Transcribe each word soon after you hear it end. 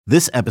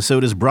This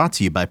episode is brought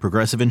to you by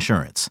Progressive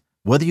Insurance.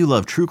 Whether you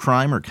love true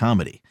crime or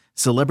comedy,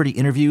 celebrity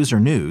interviews or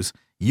news,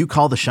 you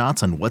call the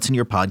shots on what's in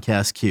your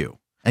podcast queue.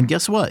 And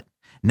guess what?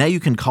 Now you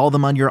can call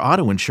them on your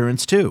auto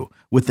insurance too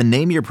with the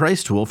Name Your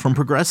Price tool from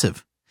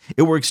Progressive.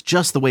 It works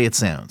just the way it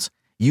sounds.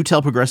 You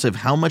tell Progressive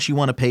how much you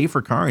want to pay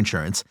for car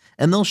insurance,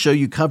 and they'll show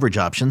you coverage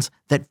options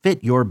that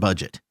fit your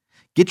budget.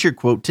 Get your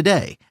quote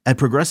today at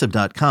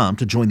Progressive.com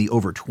to join the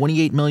over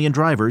 28 million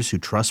drivers who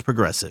trust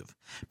Progressive.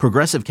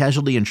 Progressive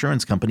Casualty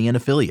Insurance Company and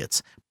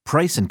Affiliates.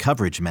 Price and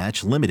coverage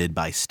match limited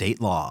by state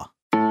law.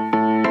 The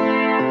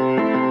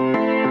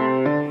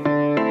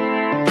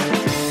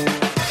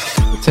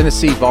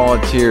Tennessee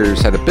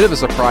Volunteers had a bit of a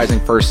surprising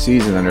first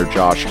season under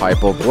Josh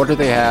Heupel. What do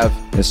they have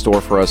in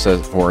store for us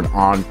for an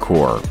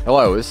encore?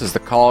 Hello, this is the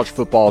College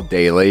Football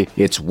Daily.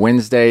 It's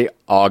Wednesday,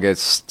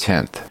 August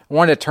 10th. I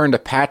wanted to turn to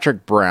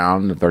Patrick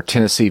Brown of our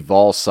Tennessee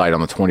Vol site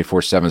on the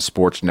 24/7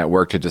 Sports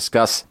Network to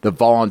discuss the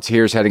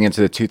Volunteers heading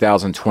into the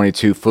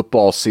 2022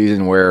 football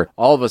season, where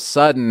all of a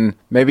sudden,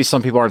 maybe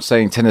some people aren't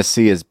saying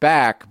Tennessee is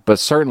back, but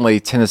certainly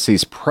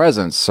Tennessee's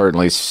presence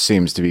certainly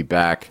seems to be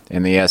back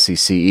in the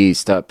SEC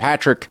East.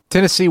 Patrick,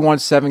 Tennessee won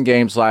 7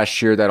 games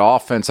last year. That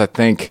offense, I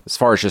think, as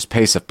far as just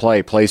pace of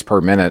play, plays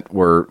per minute,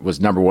 was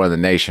number one in the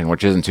nation,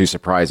 which isn't too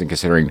surprising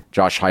considering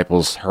Josh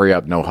Heupel's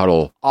hurry-up,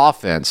 no-huddle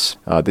offense.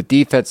 The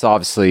defense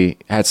obviously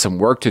had some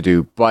work to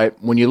do, but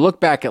when you look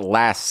back at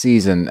last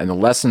season and the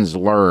lessons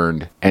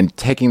learned and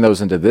taking those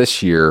into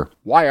this year,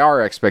 why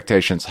are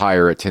expectations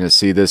higher at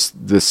Tennessee this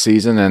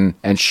season,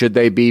 and should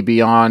they be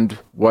beyond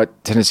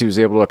what Tennessee was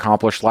able to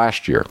accomplish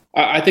last year?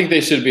 I think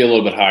they should be a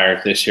little bit higher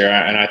this year,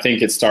 and I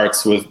think it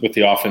starts with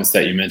the offense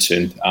that you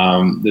mentioned.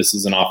 This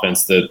is an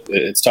offense that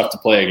it's tough to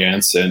play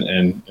against, and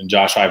in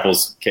Josh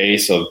Heupel's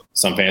case, of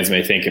some fans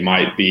may think it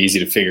might be easy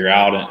to figure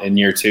out in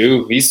year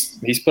two.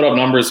 He's put up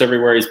numbers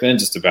everywhere he's been,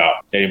 just about,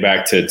 dating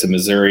back to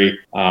Missouri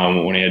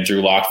when he had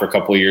Drew Lock for a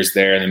couple of years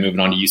there, and then moving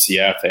on to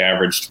UCF. They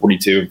averaged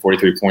 42 and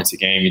 43 points a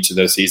game each of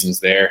those seasons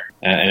there.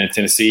 And in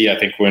Tennessee, I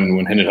think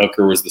when Hendon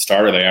Hooker was the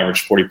starter, they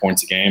averaged 40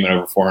 points a game and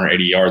over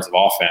 480 yards of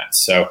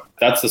offense. So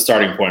that's the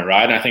starting point,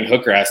 right? And I think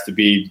Hooker has to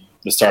be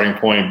the starting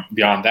point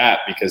beyond that,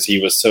 because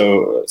he was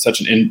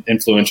such an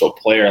influential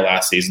player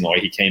last season, the way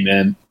he came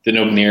in. Didn't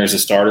open the year as a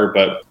starter,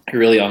 but he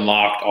really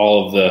unlocked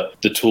all of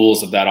the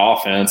tools of that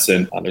offense.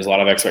 And there's a lot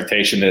of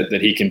expectation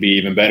that he can be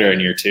even better in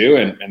year two.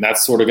 And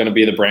that's sort of going to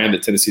be the brand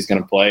that Tennessee's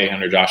going to play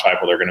under Josh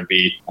Heupel. They're going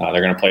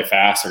to play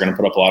fast. They're going to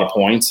put up a lot of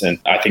points. And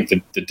I think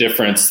the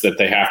difference that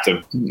they have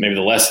to, maybe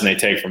the lesson they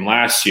take from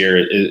last year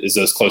is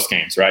those close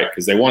games, right?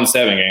 Because they won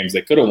 7 games.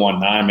 They could have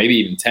won 9, maybe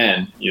even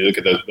 10. You look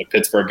at the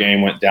Pittsburgh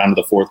game, went down to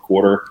the fourth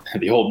quarter.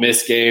 The Ole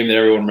Miss game that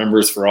everyone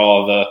remembers for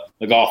all of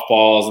the golf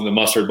balls and the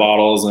mustard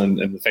bottles and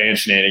the fan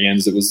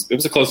shenanigans. It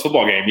was a close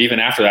football game. Even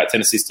after that,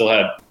 Tennessee still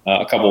had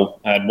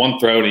had one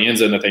throw to the end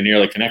zone that they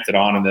nearly connected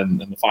on, and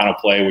then the final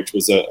play, which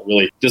was a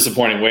really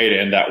disappointing way to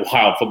end that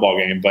wild football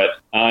game. But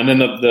and then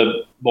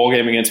the bowl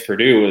game against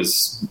Purdue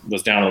was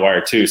down to the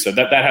wire too. So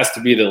that has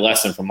to be the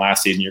lesson from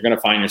last season. You're going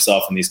to find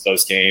yourself in these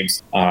close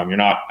games. You're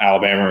not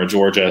Alabama or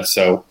Georgia,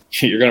 so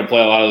you're going to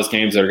play a lot of those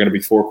games that are going to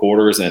be 4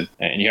 quarters, and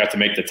you have to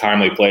make the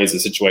timely plays,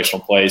 the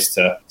situational plays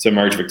to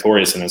emerge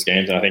victorious in those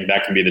games. And I think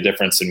that can be the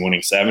difference in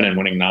winning 7 and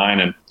winning 9.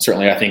 And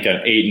certainly I think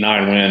an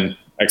 8-9 win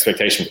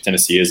expectation for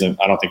Tennessee isn't.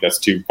 I don't think that's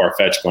too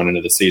far-fetched going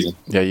into the season.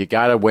 Yeah, you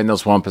got to win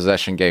those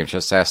one-possession games.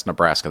 Just ask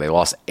Nebraska. They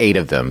lost 8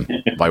 of them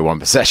by one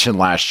possession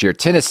last year.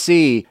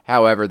 Tennessee,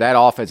 however, that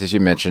offense, as you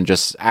mentioned,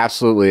 just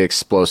absolutely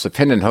explosive.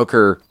 Hendon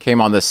Hooker came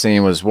on the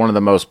scene, was one of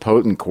the most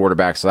potent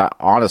quarterbacks,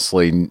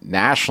 honestly,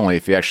 nationally,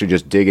 if you actually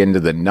just dig into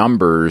the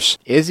numbers.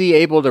 Is he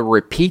able to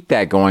repeat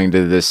that going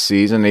into this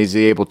season? Is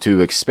he able to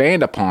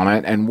expand upon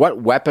it? And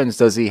what weapons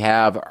does he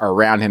have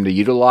around him to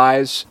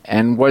utilize?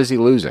 And what is he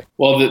losing?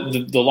 Well,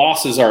 the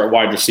losses are at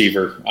wide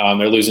receiver.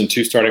 They're losing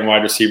 2 starting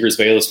wide receivers.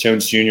 Velus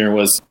Jones Jr.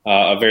 was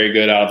a very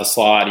good out of the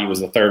slot. He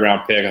was a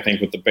 3rd-round pick, I think,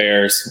 with the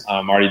Bears.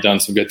 Already done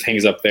some good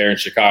things up there in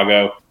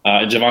Chicago.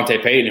 And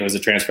Javonte Payton, who was a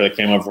transfer that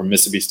came over from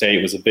Mississippi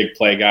State, was a big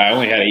play guy.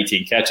 Only had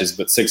 18 catches,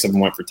 but 6 of them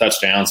went for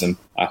touchdowns. And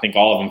I think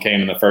all of them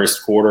came in the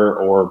first quarter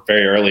or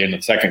very early in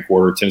the second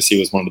quarter. Tennessee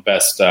was one of the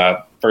best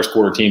first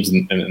quarter teams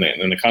in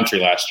the country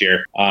last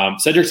year.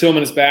 Cedric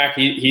Tillman is back.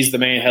 He's the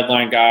main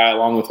headline guy,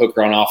 along with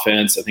Hooker on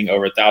offense. I think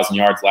over 1,000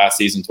 yards last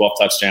season, 12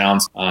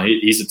 touchdowns.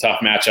 He's a tough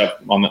matchup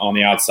on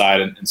the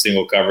outside in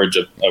single coverage,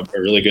 a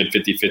really good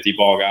 50-50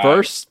 ball guy.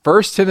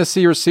 First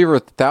Tennessee receiver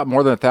without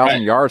more than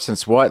 1,000 yards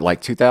since what,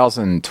 like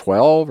 2012?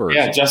 Or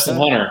Justin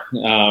Hunter.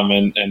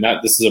 And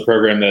that this is a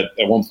program that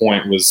at one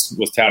point was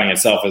touting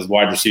itself as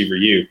wide receiver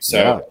U.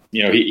 So,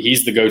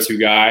 he's the go-to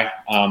guy.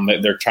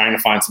 They're trying to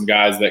find some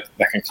guys that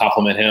can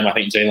complement him. I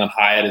think Jalen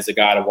Hyatt is a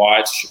guy to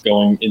watch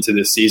going into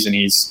this season.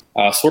 He's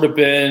sort of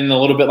been a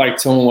little bit like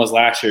Tillman was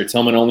last year.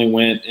 Tillman only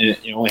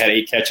had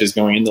 8 catches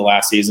going into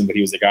last season, but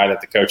he was a guy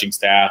that the coaching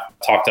staff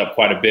talked up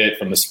quite a bit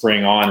from the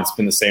spring on. It's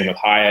been the same with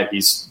Hyatt.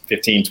 He's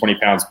 15, 20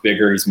 pounds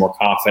bigger. He's more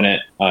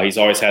confident. He's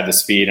always had the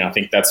speed, and I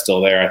think that's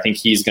still there. I think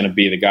he's going to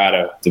be the guy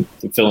to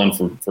fill in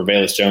for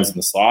Velus Jones in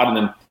the slot. And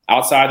then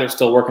outside, they're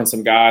still working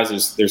some guys.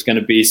 There's going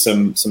to be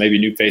some maybe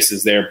new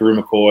faces there.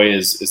 Brew McCoy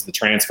is the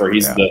transfer.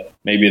 He's the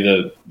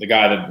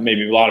guy that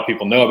maybe a lot of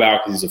people know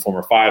about because he's a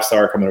former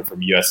 5-star coming up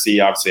from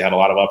USC. Obviously had a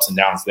lot of ups and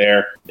downs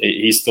there.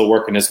 He's still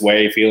working his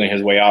way, feeling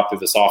his way out through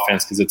this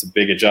offense because it's a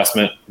big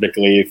adjustment,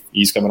 particularly if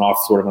he's coming off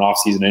sort of an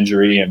off-season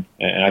injury. And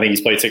I think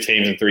he's played 6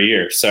 games in 3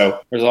 years. So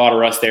there's a lot of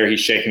rust there. He's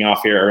shaking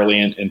off here early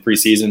in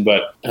preseason.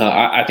 But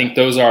I think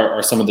those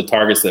are some of the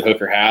targets that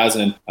Hooker has.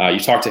 And you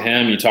talk to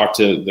him, you talk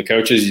to the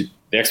coaches,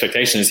 the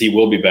expectation is he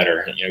will be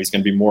better. He's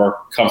going to be more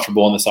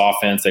comfortable in this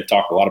offense. They've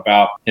talked a lot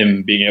about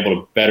him being able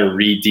to better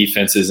read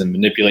defenses and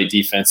manipulate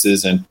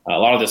defenses. And a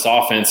lot of this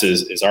offense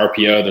is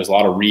RPO. There's a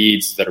lot of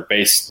reads that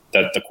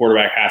the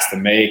quarterback has to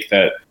make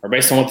that are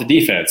based on what the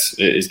defense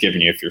is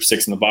giving you. If you're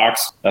 6 in the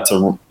box, that's a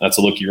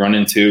look you run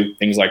into,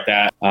 things like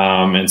that.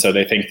 And so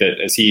they think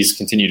that as he's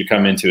continued to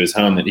come into his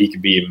home, that he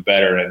could be even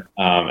better.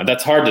 And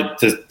that's hard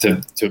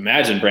to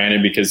imagine,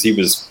 Brandon, because he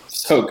was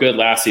so good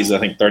last season. I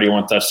think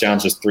 31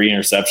 touchdowns, just 3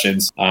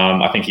 interceptions.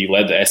 I think he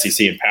led the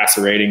SEC in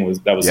passer rating.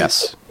 That was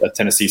a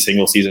Tennessee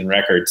single season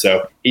record.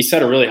 So he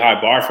set a really high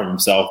bar for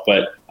himself,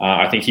 but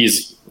I think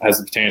has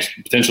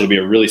the potential to be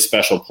a really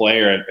special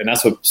player. And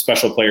that's what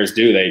special players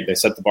do. They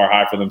set the bar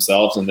high for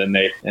themselves and then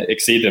they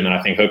exceed them. And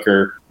I think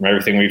Hooker, from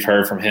everything we've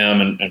heard from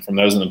him and from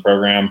those in the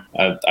program,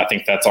 I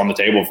think that's on the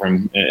table for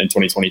him in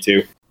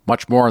 2022.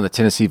 Much more on the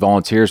Tennessee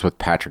Volunteers with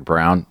Patrick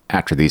Brown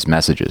after these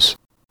messages.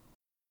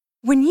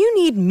 When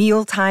you need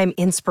mealtime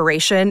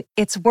inspiration,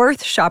 it's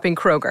worth shopping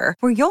Kroger,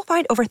 where you'll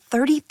find over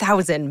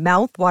 30,000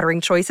 mouth-watering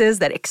choices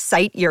that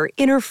excite your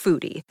inner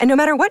foodie. And no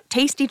matter what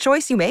tasty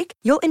choice you make,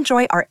 you'll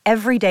enjoy our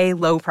everyday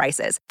low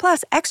prices,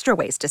 plus extra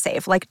ways to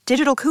save, like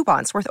digital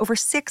coupons worth over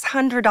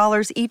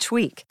 $600 each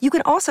week. You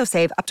can also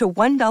save up to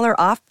 $1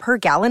 off per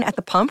gallon at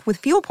the pump with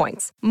fuel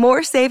points.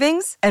 More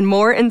savings and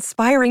more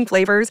inspiring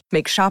flavors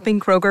make shopping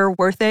Kroger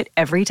worth it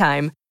every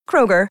time.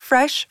 Kroger,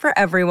 fresh for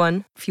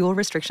everyone. Fuel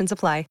restrictions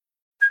apply.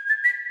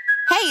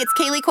 Hey, it's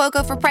Kaylee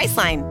Cuoco for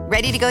Priceline.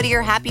 Ready to go to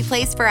your happy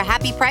place for a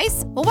happy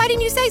price? Well, why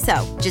didn't you say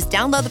so? Just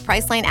download the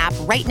Priceline app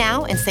right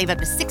now and save up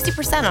to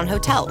 60% on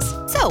hotels.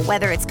 So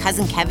whether it's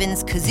Cousin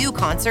Kevin's Kazoo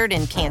Concert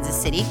in Kansas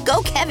City,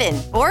 go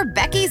Kevin, or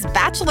Becky's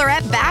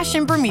Bachelorette Bash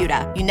in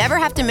Bermuda, you never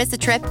have to miss a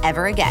trip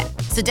ever again.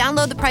 So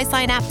download the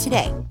Priceline app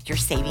today. Your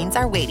savings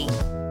are waiting.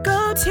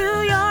 Go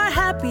to your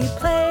happy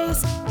place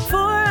for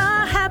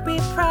a happy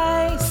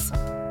price.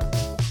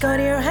 Go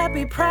to your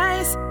happy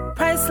price,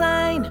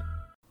 Priceline.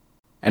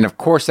 And of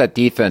course, that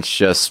defense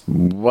just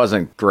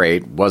wasn't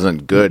great,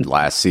 wasn't good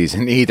last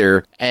season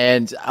either.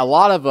 And a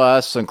lot of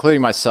us,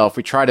 including myself,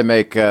 we try to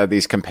make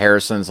these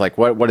comparisons, like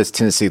what does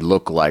Tennessee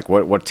look like?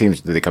 What teams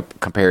do they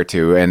compare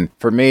to? And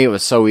for me, it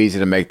was so easy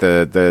to make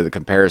the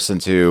comparison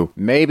to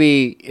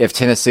maybe if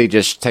Tennessee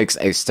just takes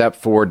a step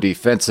forward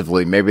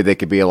defensively, maybe they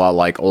could be a lot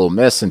like Ole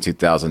Miss in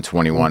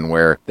 2021,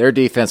 where their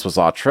defense was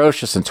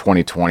atrocious in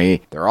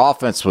 2020. Their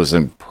offense was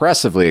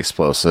impressively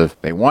explosive.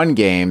 They won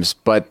games,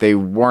 but they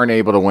weren't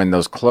able to win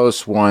those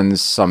close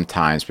ones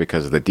sometimes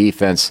because of the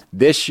defense.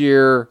 This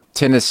year,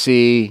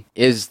 Tennessee,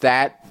 is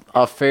that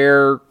a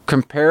fair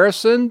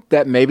comparison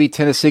that maybe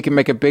Tennessee can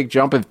make a big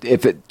jump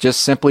if it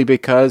just simply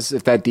because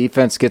if that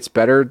defense gets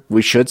better,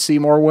 we should see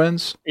more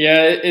wins?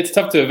 Yeah, it's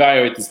tough to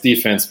evaluate this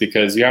defense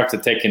because you have to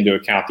take into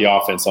account the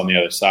offense on the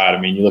other side. I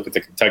mean, you look at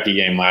the Kentucky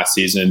game last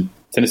season,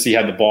 Tennessee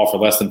had the ball for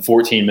less than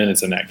 14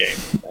 minutes in that game.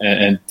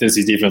 And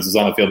Tennessee's defense was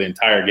on the field the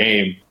entire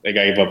game. They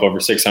gave up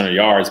over 600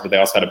 yards, but they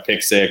also had a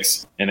pick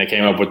six, and they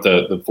came up with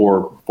the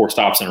four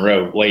stops in a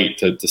row late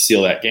to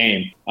seal that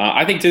game.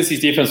 I think Tennessee's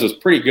defense was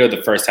pretty good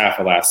the first half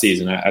of last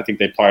season. I think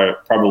they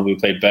probably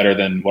played better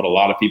than what a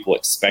lot of people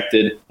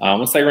expected.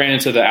 Once they ran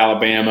into the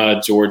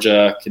Alabama,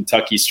 Georgia,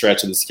 Kentucky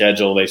stretch of the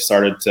schedule, they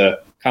started to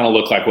kind of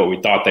look like what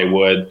we thought they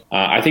would.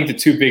 I think the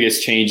two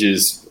biggest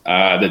changes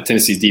that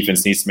Tennessee's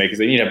defense needs to make is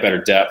they need to have better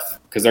depth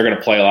because they're going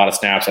to play a lot of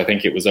snaps. I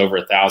think it was over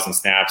 1,000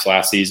 snaps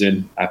last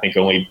season. I think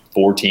only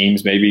 4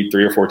 teams, maybe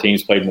 3 or 4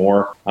 teams played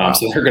more.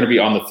 So they're going to be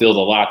on the field a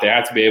lot. They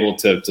have to be able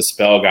to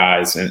spell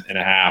guys in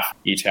a half,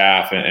 each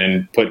half,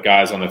 and put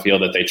guys on the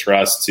field that they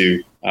trust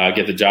to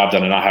get the job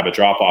done and not have a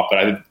drop-off. But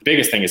I think the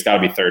biggest thing has got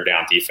to be third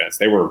down defense.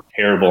 They were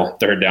terrible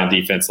third down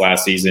defense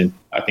last season.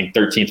 I think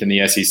 13th in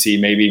the SEC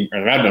maybe.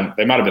 Or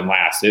they might have been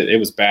last. It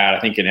was bad. I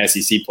think in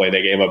SEC play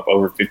they gave up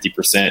over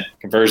 50%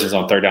 conversions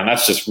on third down.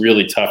 That's just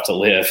really tough to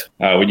live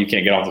when you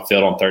can't get off the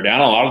field on third down.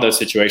 A lot of those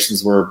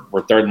situations were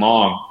third and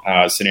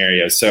long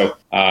scenarios. So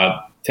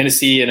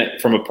Tennessee,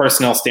 from a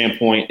personnel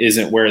standpoint,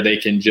 isn't where they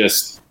can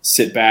just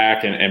sit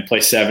back and play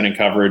 7 in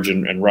coverage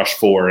and rush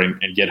 4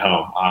 and get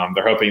home.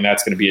 They're hoping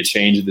that's going to be a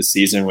change this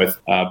season with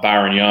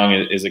Byron Young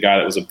is a guy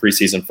that was a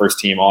preseason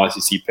first-team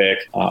All-SEC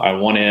pick on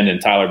one end,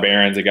 and Tyler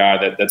Barron's a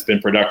guy that's been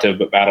productive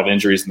but battled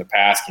injuries in the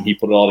past. Can he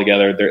put it all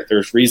together?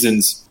 There's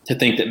reasons to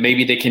think that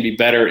maybe they can be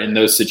better in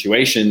those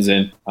situations.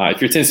 And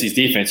if you're Tennessee's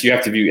defense, you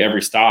have to view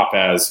every stop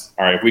as,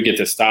 all right, if we get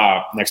this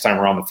stop, next time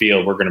we're on the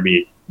field, we're going to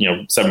be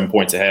 7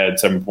 points ahead,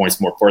 7 points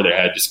more further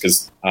ahead just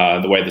because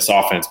the way this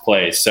offense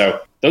plays. So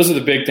those are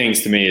the big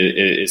things to me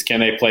is can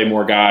they play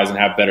more guys and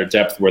have better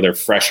depth where they're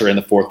fresher in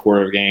the fourth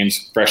quarter of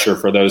games, fresher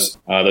for those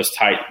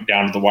tight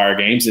down to the wire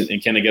games,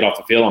 and can they get off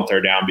the field on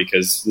third down?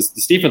 Because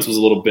this defense was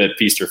a little bit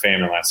feast or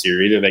famine last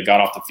year. Either they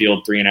got off the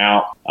field 3 and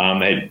out,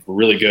 they were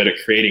really good at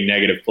creating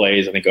negative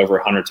plays. I think over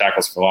 100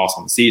 tackles for loss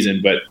on the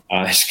season, but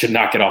they just could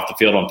not get off the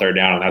field on third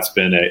down, and that's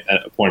been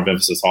a point of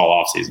emphasis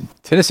all offseason.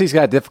 Tennessee's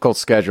got a difficult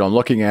schedule. I'm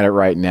looking at it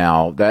right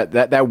now.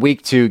 That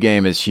week 2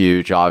 game is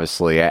huge,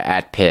 obviously,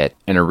 at Pitt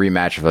in a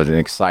rematch of an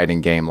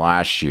exciting game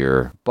last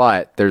year.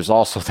 But there's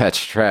also that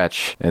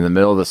stretch in the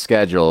middle of the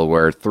schedule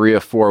where 3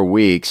 of 4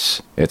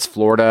 weeks it's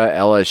Florida,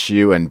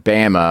 LSU, and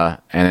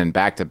Bama, and in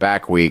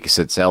back-to-back weeks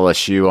it's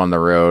LSU on the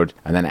road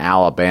and then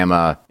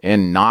Alabama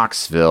in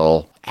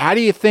Knoxville. How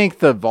do you think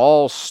the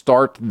Vols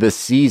start the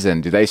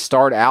season? Do they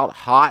start out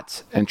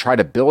hot and try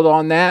to build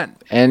on that?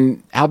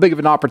 And how big of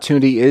an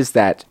opportunity is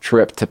that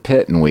trip to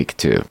Pitt in week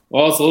 2?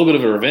 Well, it's a little bit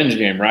of a revenge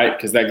game, right?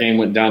 Because that game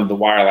went down to the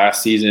wire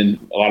last season.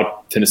 A lot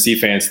of Tennessee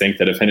fans think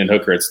that if Hendon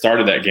Hooker had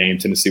started that game,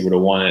 Tennessee would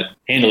have won it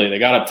handily. They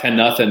got up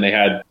 10-0. They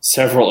had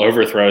several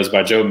overthrows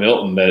by Joe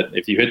Milton that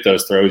if you hit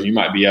those throws, you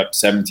might be up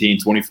 17,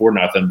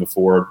 24-0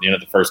 before the end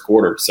of the first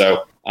quarter.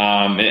 So,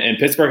 and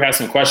Pittsburgh has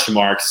some question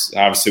marks,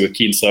 obviously, with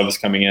Keaton Slovis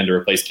coming in to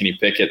replace Kenny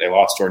Pickett. They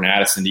lost Jordan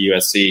Addison to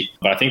USC.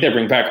 But I think they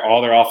bring back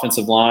all their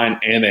offensive line,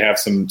 and they have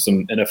some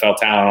NFL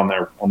talent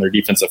on their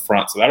defensive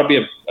front. So that'll be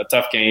a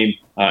tough game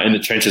in the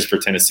trenches for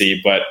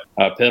Tennessee. But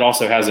Pitt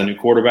also has a new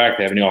quarterback.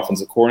 They have a new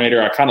offensive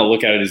coordinator. I kind of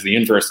look at it as the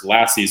inverse of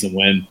last season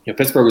when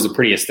Pittsburgh was a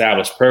pretty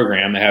established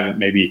program. They haven't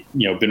maybe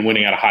been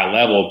winning at a high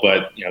level,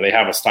 but they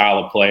have a style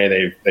of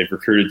play. They've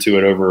recruited to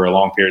it over a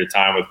long period of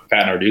time with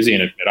Pat Narduzzi,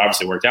 and it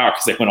obviously worked out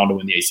because they went on to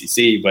win the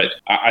ACC. But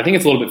I think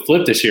it's a little bit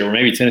flipped this year, where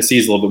maybe Tennessee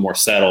is a little bit more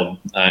settled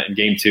in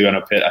game 2. I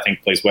know Pitt, I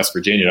think, plays West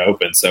Virginia to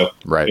open, so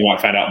we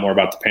might find out more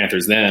about the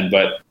Panthers then.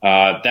 But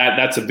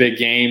that's a big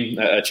game,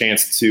 a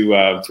chance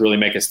to really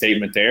make a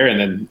statement there. And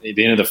then at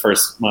the end of the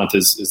first month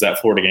is that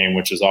Florida game,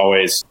 which is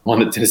always one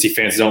that Tennessee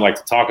fans don't like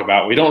to talk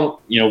about. We don't,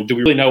 do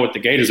we really know what the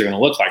Gators are going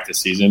to look like this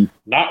season?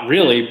 Not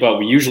really, but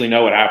we usually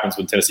know what happens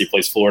when Tennessee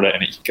plays Florida,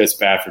 and it goes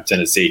bad for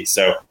Tennessee.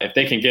 So if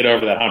they can get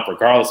over that hump,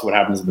 regardless of what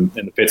happens in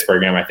the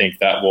Pittsburgh game, I think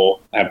that will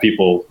have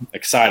people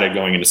excited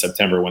going into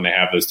September when they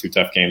have those 2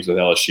 tough games with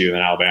LSU and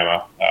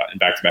Alabama in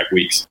back-to-back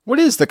weeks. What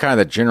is the kind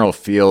of general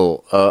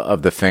feel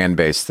of the fan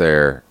base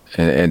there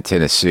in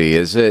Tennessee?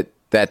 Is it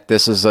that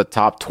this is a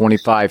top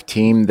 25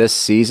 team this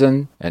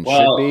season and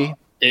should be?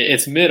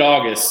 It's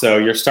mid-August, so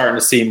you're starting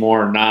to see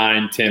more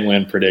 9-10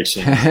 win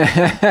predictions.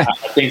 I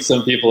think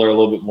some people are a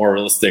little bit more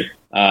realistic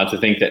to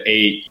think that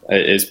 8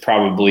 is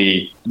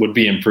probably would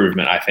be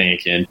improvement, I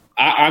think. And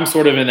I'm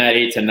sort of in that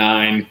 8 to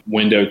 9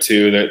 window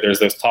too. There's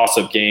those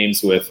toss-up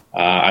games with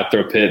I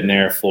throw Pitt in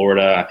there,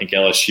 Florida. I think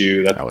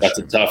LSU. That's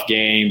a tough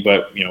game,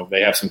 but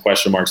they have some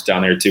question marks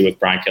down there too with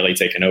Brian Kelly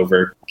taking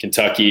over.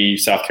 Kentucky,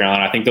 South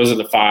Carolina. I think those are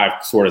the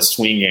 5 sort of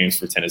swing games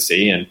for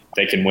Tennessee, and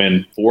they can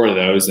win 4 of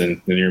those,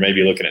 and then you're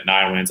maybe looking at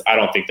 9 wins. I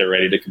don't think they're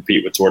ready to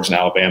compete with Georgia and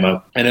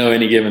Alabama. I know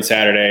any given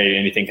Saturday,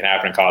 anything can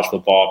happen in college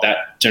football.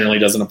 That generally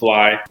doesn't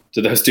apply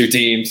to those 2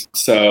 teams.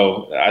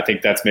 So I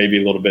think that's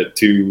maybe a little bit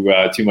too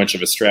much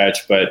of a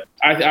stretch. But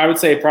I would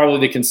say probably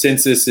the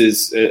consensus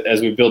is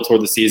as we build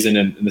toward the season,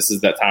 and this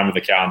is that time of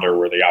the calendar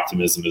where the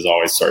optimism is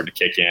always starting to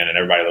kick in, and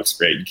everybody looks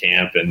great in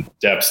camp, and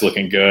depth's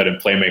looking good, and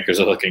playmakers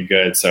are looking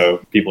good. So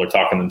people are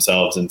talking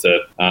themselves into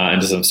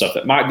some stuff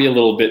that might be a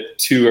little bit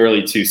too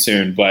early, too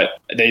soon. But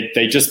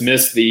they just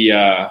missed the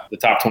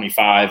top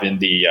 25 in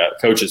the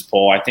coaches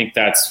poll. I think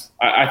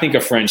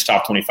a fringe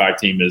top 25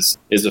 team is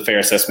a fair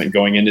assessment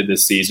going into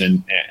this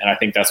season, and I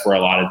think that's where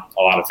a lot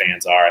of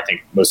fans are. I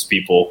think most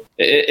people.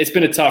 It's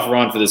been a tough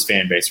run for this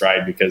fan base,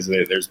 right? Because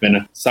there's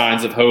been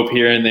signs of hope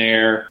here and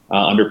there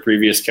under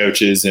previous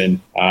coaches, and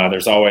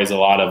there's always a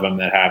lot of them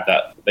that have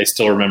that. They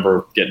still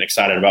remember getting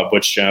excited about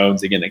Butch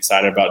Jones and getting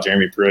excited about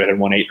Jeremy Pruitt had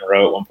won 8 in a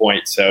row at one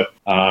point. So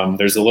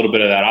there's a little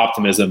bit of that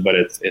optimism, but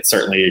it's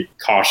certainly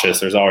cautious.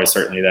 There's always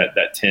certainly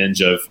that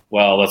tinge of,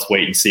 well, let's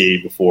wait and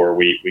see before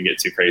we get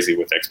too crazy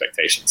with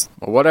expectations.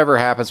 Well, whatever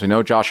happens, we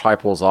know Josh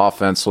Heupel's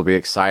offense will be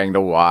exciting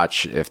to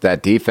watch. If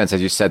that defense,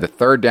 as you said, the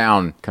third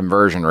down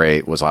conversion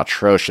rate was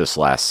atrocious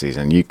last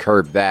season. You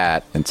curb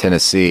that, and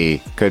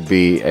Tennessee could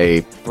be a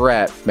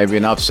threat, maybe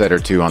an upset or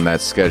 2 on that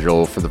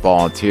schedule for the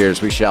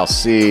Volunteers. We shall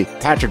see.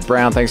 Patrick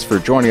Brown, thanks for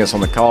joining us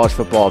on the College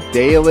Football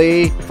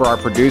Daily. For our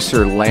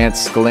producer,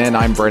 Lance Glenn,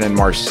 I'm Brennan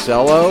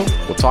Marcello.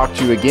 We'll talk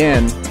to you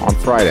again on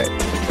Friday.